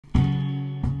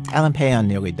Alan Payan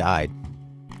nearly died.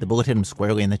 The bullet hit him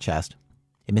squarely in the chest.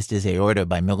 It missed his aorta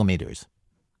by millimeters.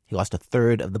 He lost a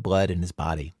third of the blood in his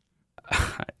body.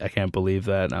 I can't believe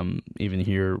that I'm even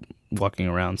here walking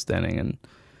around standing, and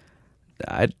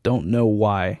I don't know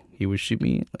why he would shoot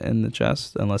me in the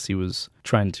chest unless he was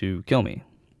trying to kill me.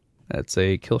 That's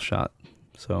a kill shot.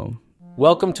 So,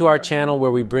 welcome to our channel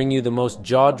where we bring you the most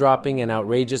jaw-dropping and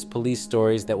outrageous police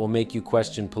stories that will make you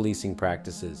question policing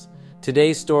practices.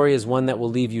 Today's story is one that will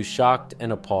leave you shocked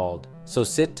and appalled. So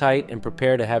sit tight and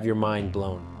prepare to have your mind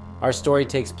blown. Our story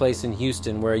takes place in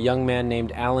Houston, where a young man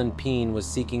named Alan Peen was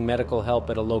seeking medical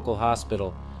help at a local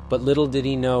hospital, but little did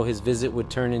he know his visit would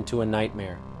turn into a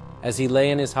nightmare. As he lay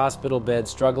in his hospital bed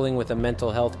struggling with a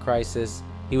mental health crisis,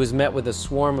 he was met with a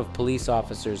swarm of police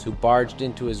officers who barged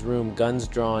into his room, guns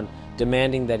drawn,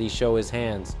 demanding that he show his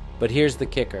hands. But here's the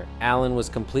kicker: Alan was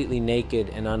completely naked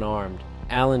and unarmed.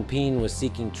 Alan Peen was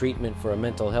seeking treatment for a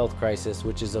mental health crisis,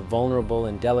 which is a vulnerable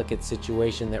and delicate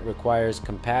situation that requires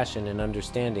compassion and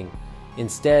understanding.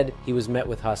 Instead, he was met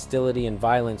with hostility and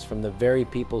violence from the very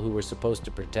people who were supposed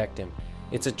to protect him.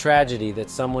 It's a tragedy that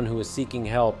someone who is seeking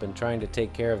help and trying to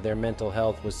take care of their mental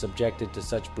health was subjected to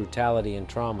such brutality and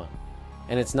trauma.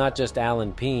 And it's not just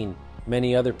Alan Peen.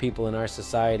 Many other people in our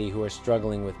society who are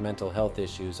struggling with mental health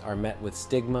issues are met with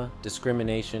stigma,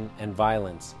 discrimination, and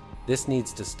violence. This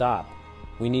needs to stop.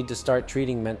 We need to start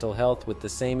treating mental health with the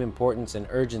same importance and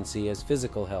urgency as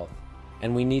physical health.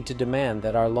 And we need to demand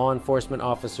that our law enforcement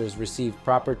officers receive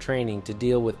proper training to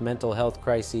deal with mental health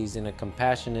crises in a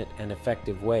compassionate and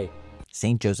effective way.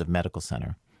 St. Joseph Medical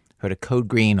Center heard a code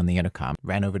green on the intercom,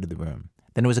 ran over to the room.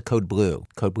 Then it was a code blue.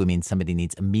 Code blue means somebody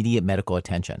needs immediate medical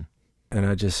attention. And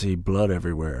I just see blood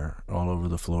everywhere, all over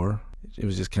the floor. It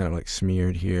was just kind of like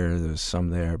smeared here. There was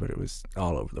some there, but it was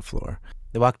all over the floor.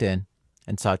 They walked in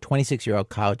and saw a 26-year-old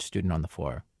college student on the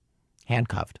floor,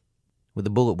 handcuffed, with a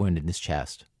bullet wound in his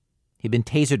chest. He'd been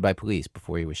tasered by police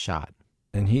before he was shot.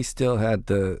 And he still had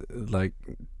the,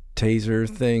 taser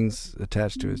things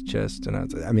attached to his chest.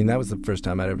 And I mean, that was the first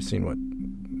time I'd ever seen what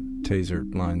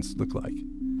taser lines look like.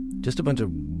 Just a bunch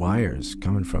of wires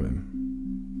coming from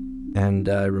him. And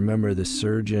I remember the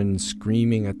surgeon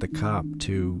screaming at the cop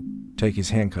to take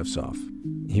his handcuffs off.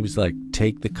 He was like,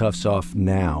 "Take the cuffs off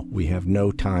now. We have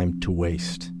no time to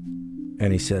waste."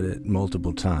 And he said it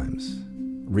multiple times.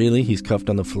 Really? He's cuffed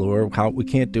on the floor? We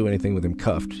can't do anything with him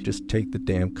cuffed. Just take the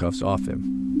damn cuffs off him.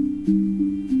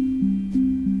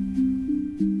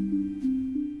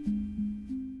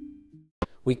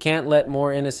 We can't let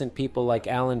more innocent people like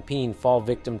Alan Peen fall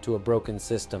victim to a broken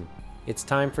system. It's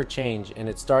time for change, and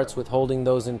it starts with holding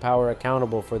those in power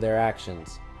accountable for their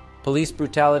actions. Police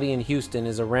brutality in Houston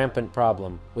is a rampant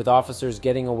problem, with officers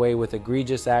getting away with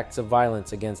egregious acts of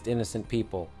violence against innocent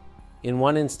people. In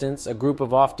one instance, a group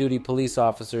of off-duty police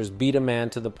officers beat a man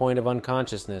to the point of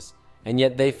unconsciousness, and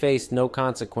yet they faced no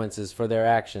consequences for their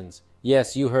actions.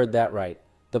 Yes, you heard that right.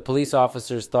 The police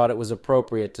officers thought it was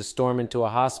appropriate to storm into a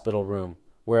hospital room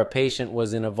where a patient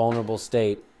was in a vulnerable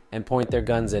state and point their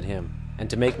guns at him. And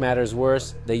to make matters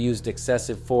worse, they used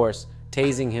excessive force,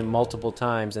 tasing him multiple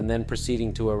times and then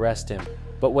proceeding to arrest him.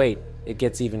 But wait, it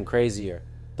gets even crazier.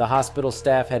 The hospital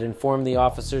staff had informed the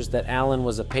officers that Alan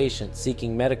was a patient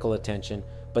seeking medical attention,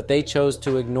 but they chose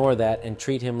to ignore that and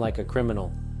treat him like a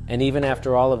criminal. And even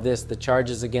after all of this, the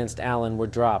charges against Alan were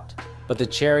dropped. But the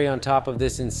cherry on top of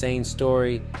this insane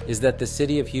story is that the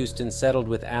city of Houston settled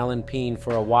with Alan Peen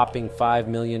for a whopping $5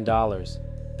 million.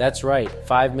 That's right,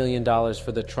 $5 million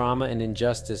for the trauma and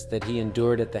injustice that he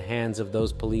endured at the hands of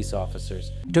those police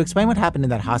officers. To explain what happened in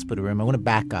that hospital room, I want to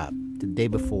back up to the day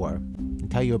before and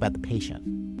tell you about the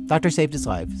patient. Doctor saved his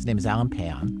life. His name is Alan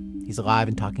Payan. He's alive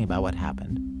and talking about what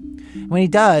happened. And when he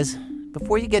does,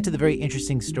 before you get to the very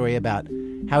interesting story about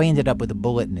how he ended up with a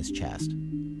bullet in his chest,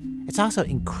 it's also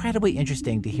incredibly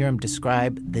interesting to hear him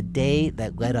describe the day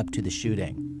that led up to the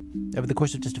shooting. Over the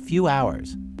course of just a few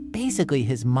hours, basically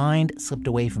his mind slipped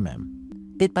away from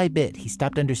him. Bit by bit, he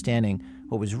stopped understanding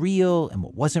what was real and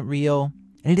what wasn't real.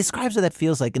 And he describes what that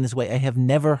feels like in this way I have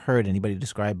never heard anybody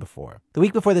describe before. The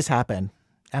week before this happened,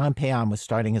 Alan Payan was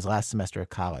starting his last semester at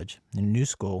college in a new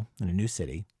school in a new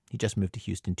city. He just moved to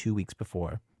Houston 2 weeks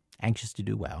before, anxious to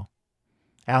do well.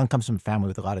 Alan comes from a family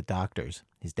with a lot of doctors.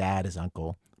 His dad, his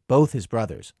uncle, both his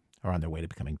brothers are on their way to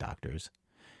becoming doctors.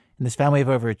 In this family of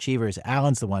overachievers,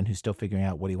 Alan's the one who's still figuring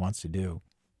out what he wants to do.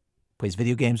 Plays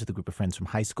video games with a group of friends from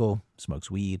high school,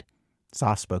 smokes weed,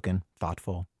 soft-spoken,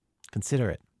 thoughtful,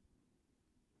 considerate.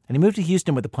 And he moved to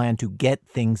Houston with a plan to get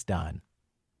things done.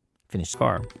 Finish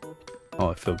F.I.R.M.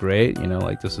 Oh, I feel great.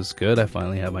 This is good. I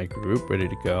finally have my group ready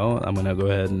to go. I'm going to go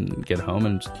ahead and get home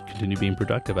and just continue being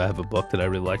productive. I have a book that I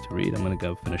really like to read. I'm going to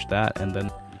go finish that. And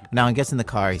then When Alan gets in the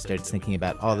car, he starts thinking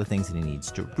about all the things that he needs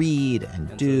to read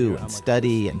and do and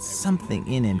study, and something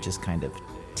in him just kind of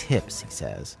tips, he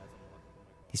says.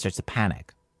 He starts to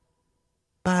panic.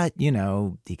 But,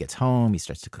 he gets home, he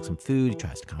starts to cook some food, he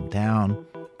tries to calm down.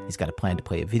 He's got a plan to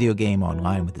play a video game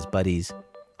online with his buddies,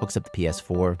 hooks up the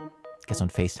PS4, gets on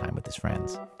FaceTime with his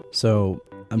friends. So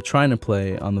I'm trying to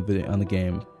play on the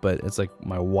game, but it's like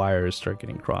my wires start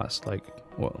getting crossed.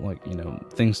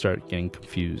 Things start getting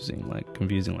confusing.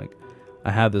 Like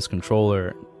I have this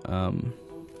controller,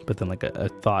 but then a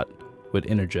thought would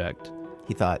interject.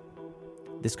 He thought,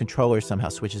 this controller somehow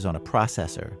switches on a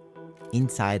processor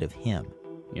inside of him.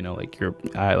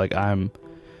 I'm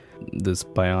this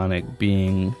bionic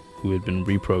being who had been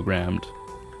reprogrammed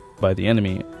by the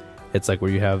enemy. It's like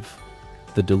where you have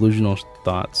the delusional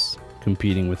thoughts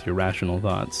competing with your rational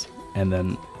thoughts, and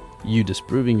then you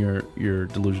disproving your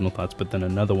delusional thoughts, but then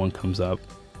another one comes up,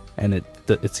 and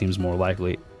it seems more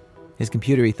likely. His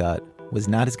computer, he thought, was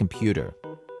not his computer.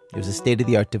 It was a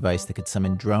state-of-the-art device that could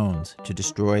summon drones to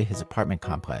destroy his apartment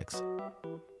complex.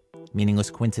 Meaningless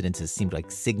coincidences seemed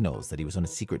like signals that he was on a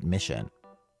secret mission.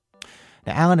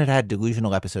 Now, Alan had had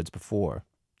delusional episodes before,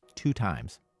 2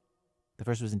 times. The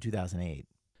first was in 2008.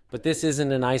 But this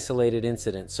isn't an isolated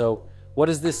incident, so what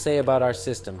does this say about our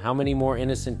system? How many more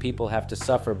innocent people have to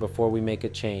suffer before we make a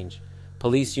change?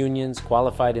 Police unions,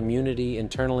 qualified immunity,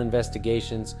 internal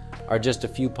investigations are just a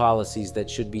few policies that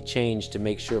should be changed to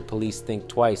make sure police think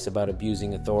twice about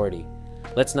abusing authority.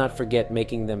 Let's not forget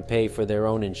making them pay for their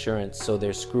own insurance so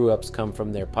their screw-ups come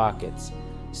from their pockets.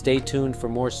 Stay tuned for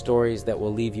more stories that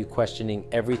will leave you questioning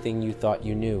everything you thought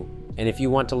you knew. And if you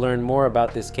want to learn more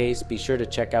about this case, be sure to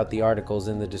check out the articles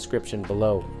in the description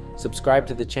below. Subscribe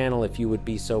to the channel if you would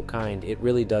be so kind. It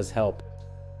really does help.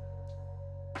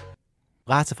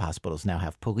 Lots of hospitals now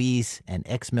have police and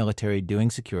ex-military doing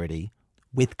security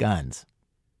with guns.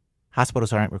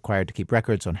 Hospitals aren't required to keep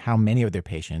records on how many of their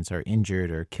patients are injured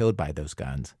or killed by those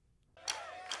guns.